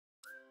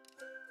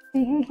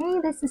Hey,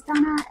 this is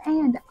Dana,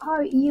 and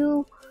are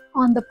you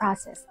on the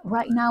process?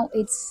 Right now,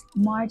 it's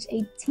March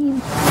 18th,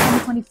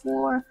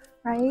 2024,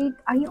 right?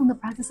 Are you on the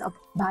process of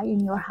buying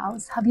your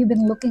house? Have you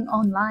been looking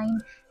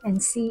online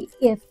and see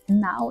if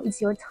now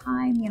is your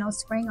time? You know,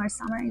 spring or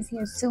summer is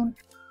here soon.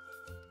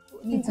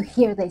 You need to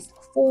hear this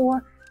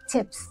 4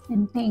 tips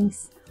and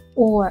things,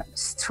 or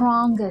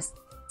strongest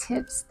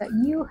tips that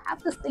you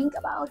have to think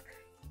about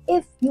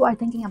if you are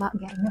thinking about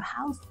getting your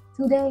house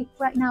today,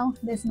 right now,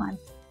 this month.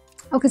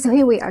 Okay, so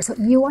here we are. So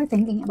you are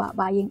thinking about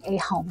buying a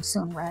home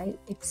soon, right?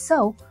 If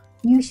so,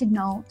 you should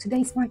know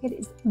today's market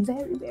is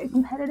very, very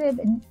competitive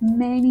in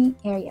many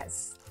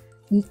areas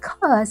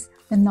because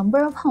the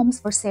number of homes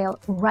for sale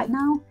right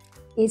now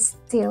is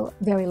still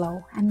very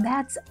low, and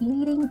that's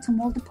leading to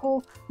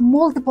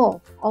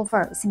multiple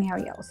offer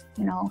scenarios.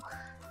 You know,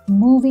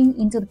 moving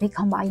into the peak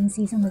home buying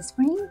season this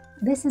spring,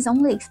 this is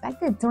only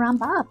expected to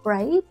ramp up,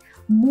 right?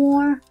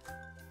 More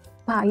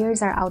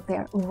buyers are out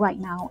there right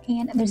now,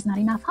 and there's not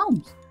enough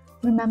homes.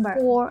 Remember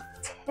 4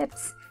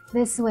 tips.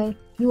 This way,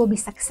 you will be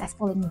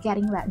successful in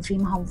getting that dream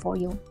home for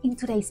you in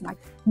today's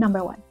market.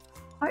 Number 1,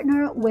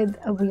 partner with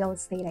a real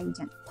estate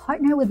agent.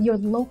 Partner with your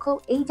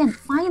local agent.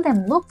 Find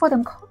them, look for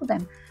them, call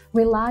them.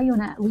 Rely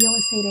on a real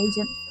estate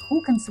agent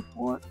who can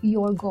support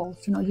your goals.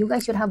 You know, you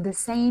guys should have the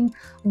same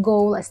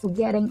goal as to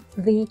getting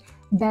the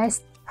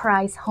best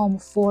price home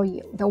for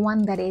you, the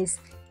one that is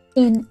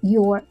in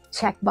your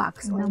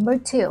checkbox. Number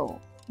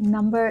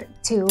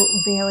two,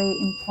 very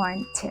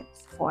important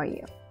tips for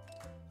you.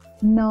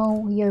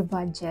 Know your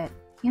budget.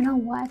 You know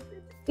what?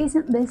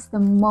 Isn't this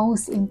the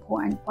most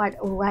important part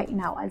right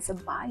now as a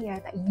buyer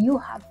that you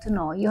have to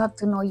know? You have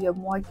to know your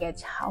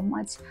mortgage. How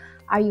much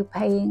are you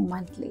paying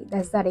monthly?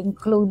 Does that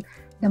include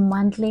the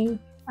monthly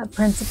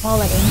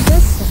principal and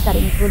interest? Does that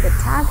include the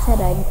tax? Does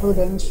that include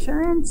the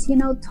insurance? You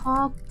know,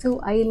 talk to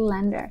a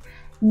lender.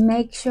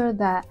 Make sure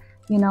that,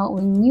 you know,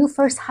 when you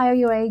first hire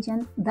your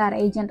agent, that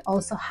agent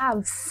also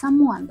have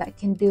someone that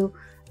can do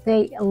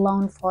the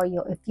loan for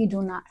you if you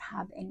do not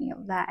have any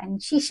of that.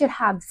 And she should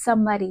have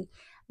somebody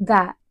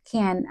that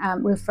can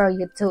refer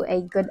you to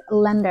a good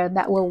lender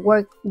that will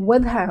work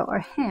with her or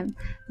him,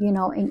 you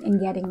know, in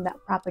getting that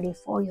property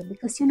for you.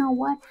 Because you know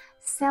what,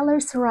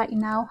 sellers right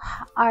now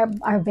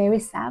are very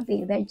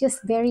savvy. They're just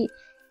very,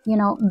 you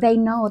know, they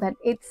know that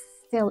it's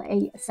still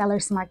a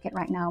seller's market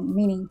right now,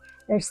 meaning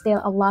there's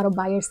still a lot of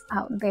buyers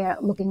out there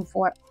looking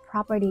for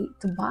property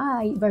to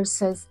buy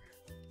versus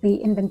the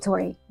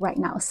inventory right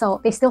now. So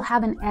they still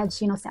have an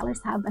edge. You know,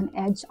 sellers have an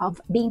edge of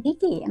being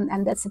picky,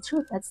 and that's the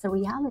truth. That's the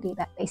reality,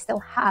 that they still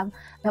have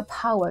the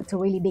power to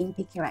really being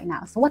picky right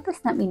now. So what does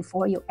that mean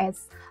for you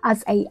as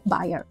a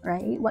buyer,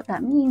 right? What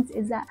that means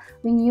is that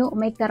when you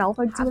make that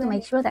offer, you have to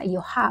make sure that you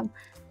have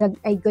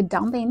a good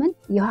down payment,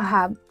 you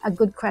have a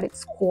good credit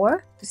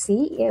score to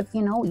see if,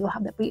 you know, you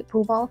have the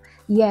pre-approval,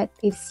 yet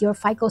if your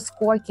FICO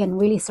score can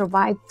really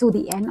survive to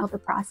the end of the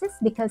process.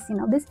 Because, you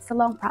know, this is a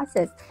long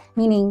process,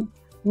 meaning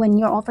when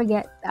your offer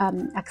get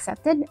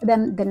accepted,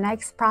 then the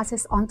next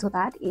process onto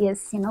that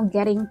is, you know,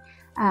 getting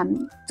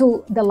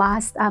to the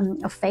last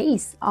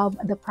phase of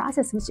the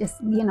process, which is,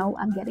 you know,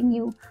 getting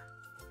you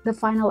the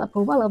final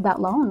approval of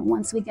that loan.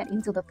 Once we get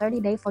into the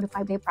 30-day,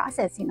 45-day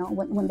process, you know,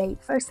 when they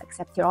first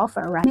accept your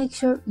offer, right? Make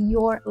sure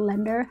your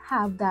lender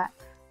have that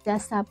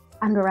desktop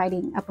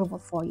underwriting approval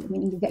for you,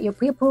 meaning you get your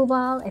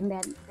pre-approval. And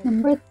then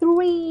number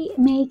 3,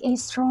 make a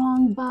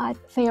strong but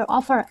fair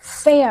offer.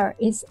 Fair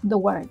is the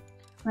word,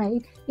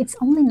 right? It's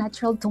only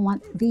natural to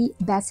want the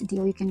best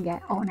deal you can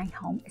get on a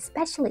home,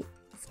 especially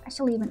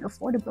when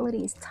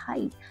affordability is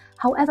tight.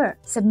 However,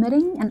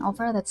 submitting an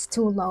offer that's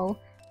too low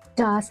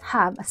does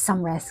have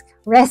some risk.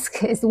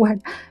 Risk is the word.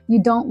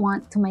 You don't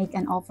want to make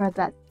an offer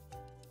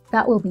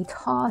that will be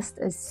tossed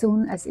as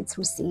soon as it's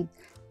received,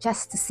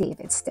 just to see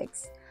if it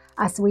sticks.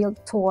 As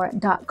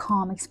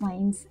Realtor.com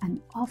explains,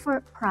 an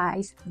offer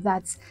price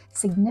that's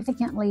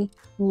significantly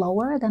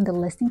lower than the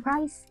listing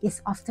price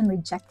is often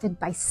rejected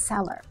by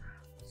sellers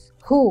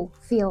who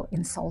feel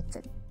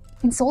insulted.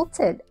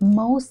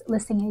 Most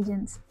listing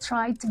agents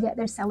try to get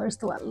their sellers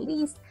to at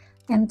least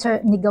enter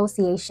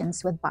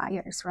negotiations with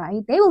buyers,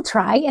 right? They will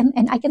try, and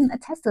I can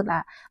attest to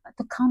that, but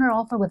to counter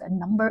offer with a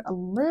number a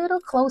little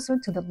closer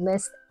to the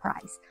list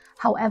price.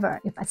 However,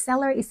 if a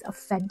seller is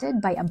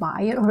offended by a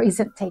buyer or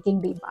isn't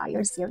taking the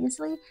buyer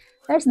seriously,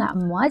 there's not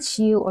much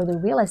you or the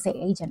real estate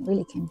agent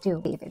really can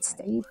do. If it's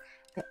the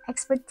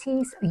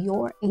expertise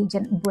your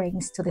agent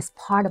brings to this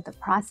part of the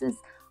process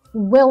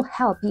will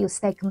help you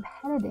stay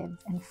competitive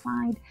and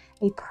find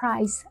a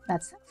price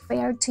that's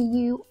fair to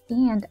you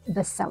and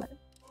the seller.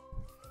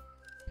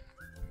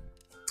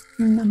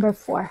 Number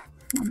four,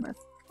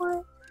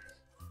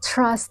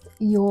 trust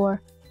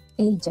your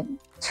agent.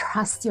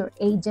 Trust your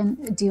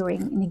agent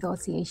during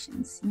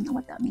negotiations. You know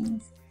what that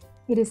means?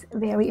 It is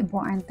very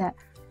important that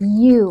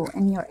you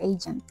and your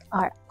agent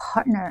are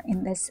partner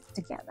in this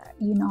together.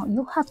 You know,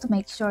 you have to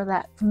make sure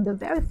that from the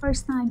very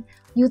first time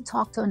you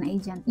talk to an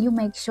agent, you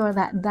make sure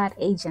that that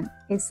agent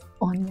is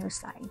on your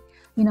side.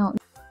 You know,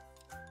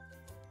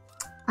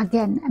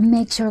 again,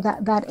 make sure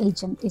that that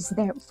agent is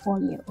there for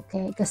you,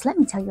 okay? Because let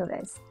me tell you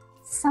this,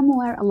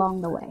 somewhere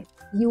along the way,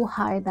 you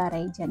hired that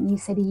agent, you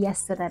said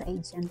yes to that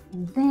agent,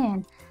 and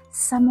then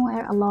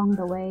somewhere along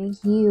the way,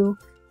 you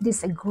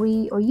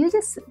disagree, or you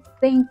just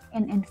think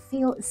and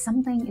feel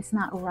something is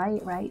not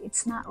right, right?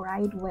 It's not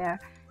right where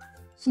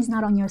she's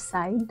not on your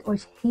side or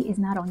he is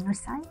not on your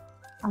side.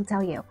 I'll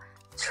tell you,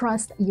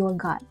 trust your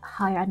gut,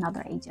 hire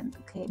another agent,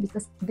 okay?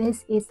 Because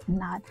this is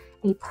not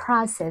a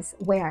process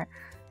where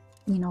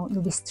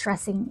you'll be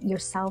stressing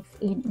yourself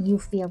and you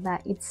feel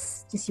that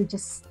it's just you're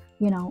just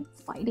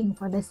fighting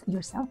for this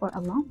yourself or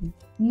alone.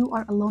 You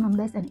are alone on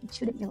this, and it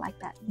shouldn't be like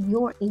that.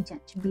 Your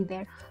agent should be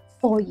there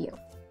for you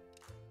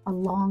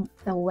along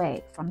the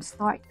way from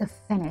start to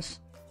finish.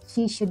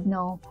 She should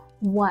know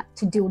what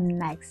to do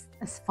next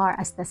as far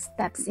as the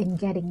steps in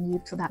getting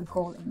you to that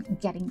goal and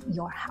getting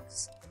your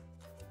house.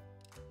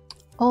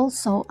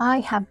 Also, I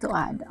have to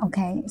add,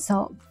 okay,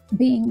 so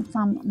being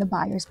from the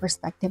buyer's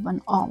perspective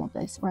on all of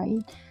this, right?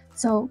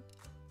 So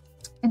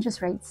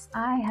interest rates,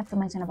 I have to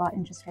mention about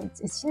interest rates.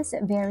 It's just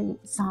very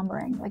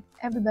sombering. Like,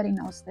 everybody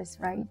knows this,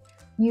 right?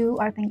 You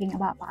are thinking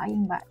about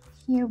buying, but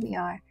here we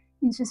are.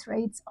 Interest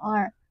rates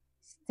are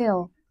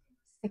still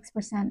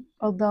 6%,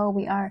 although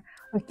we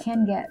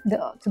can get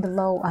to the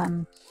low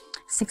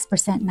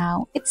 6%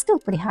 now. It's still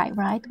pretty high,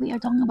 right? We are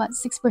talking about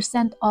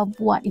 6% of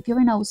what? If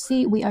you're in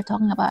OC, we are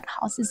talking about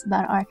houses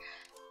that are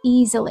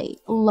easily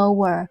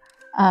lower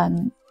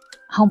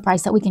home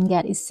price that we can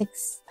get is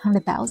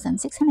 600,000.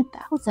 So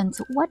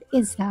what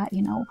is that?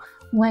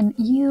 When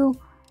you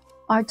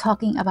are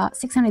talking about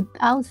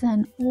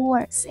 600,000,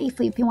 or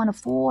safely, if you want a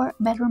 4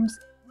 bedrooms,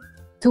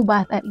 2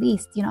 bath at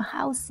least,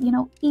 house,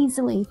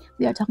 easily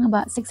we are talking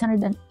about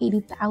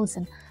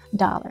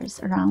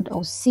 $680,000 around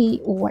OC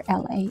or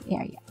LA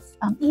areas.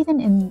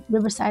 Even in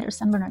Riverside or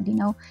San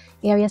Bernardino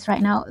areas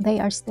right now, they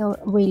are still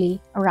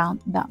really around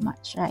that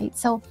much, right?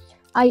 So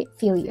I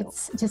feel you.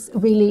 It's just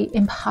really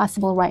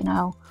impossible right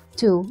now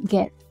to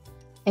get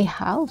a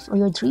house or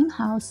your dream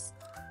house,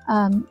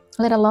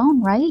 let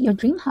alone, right, your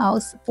dream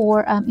house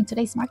for in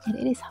today's market.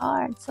 It is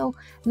hard. So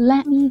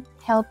let me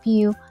help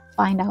you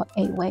find out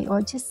a way,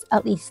 or just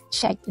at least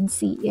check and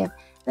see if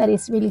that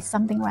is really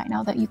something right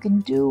now that you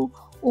can do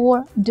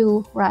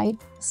right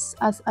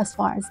as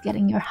far as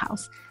getting your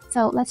house.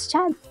 So let's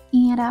chat,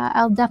 and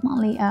I'll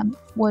definitely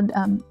would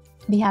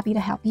be happy to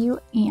help you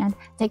and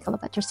take a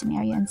look at your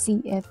scenario and see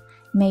if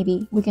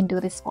maybe we can do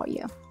this for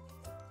you.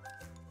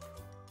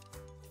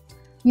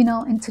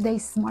 In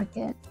today's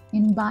market,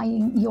 in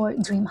buying your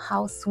dream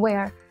house,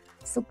 where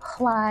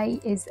supply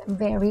is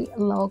very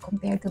low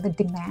compared to the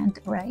demand,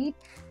 right?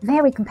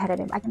 Very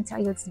competitive. I can tell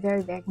you it's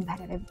very, very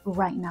competitive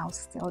right now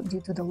still,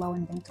 due to the low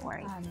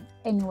inventory.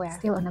 Anywhere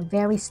still in a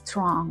very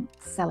strong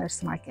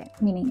seller's market,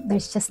 meaning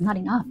there's just not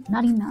enough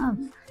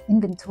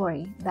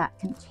inventory that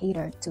can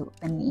cater to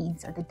the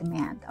needs or the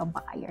demand of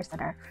buyers that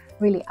are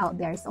really out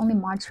there. It's only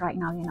March right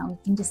now. You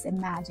can just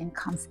imagine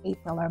comes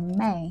April or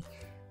May,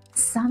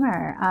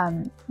 summer,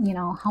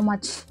 how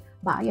much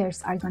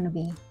buyers are going to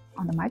be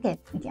on the market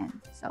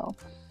again. So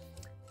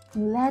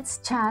let's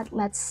chat,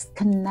 let's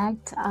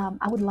connect.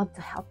 I would love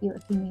to help you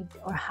if you need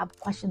or have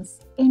questions,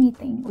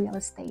 anything real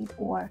estate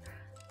or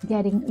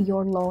getting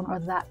your loan, or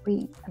that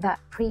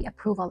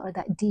pre-approval or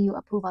that DU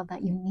approval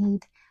that you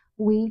need.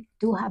 We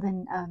do have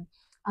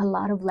a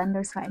lot of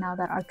lenders right now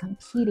that are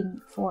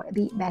competing for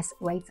the best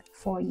rates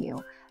for you.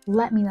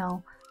 Let me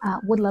know.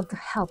 Would love to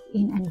help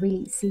in and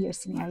really see your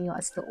scenario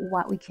as to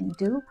what we can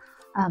do.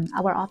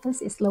 Our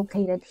office is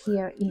located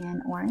here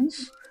in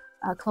Orange,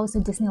 close to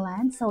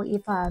Disneyland. So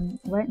if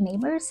we're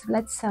neighbors,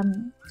 let's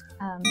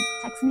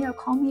text me or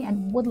call me,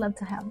 and would love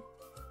to help.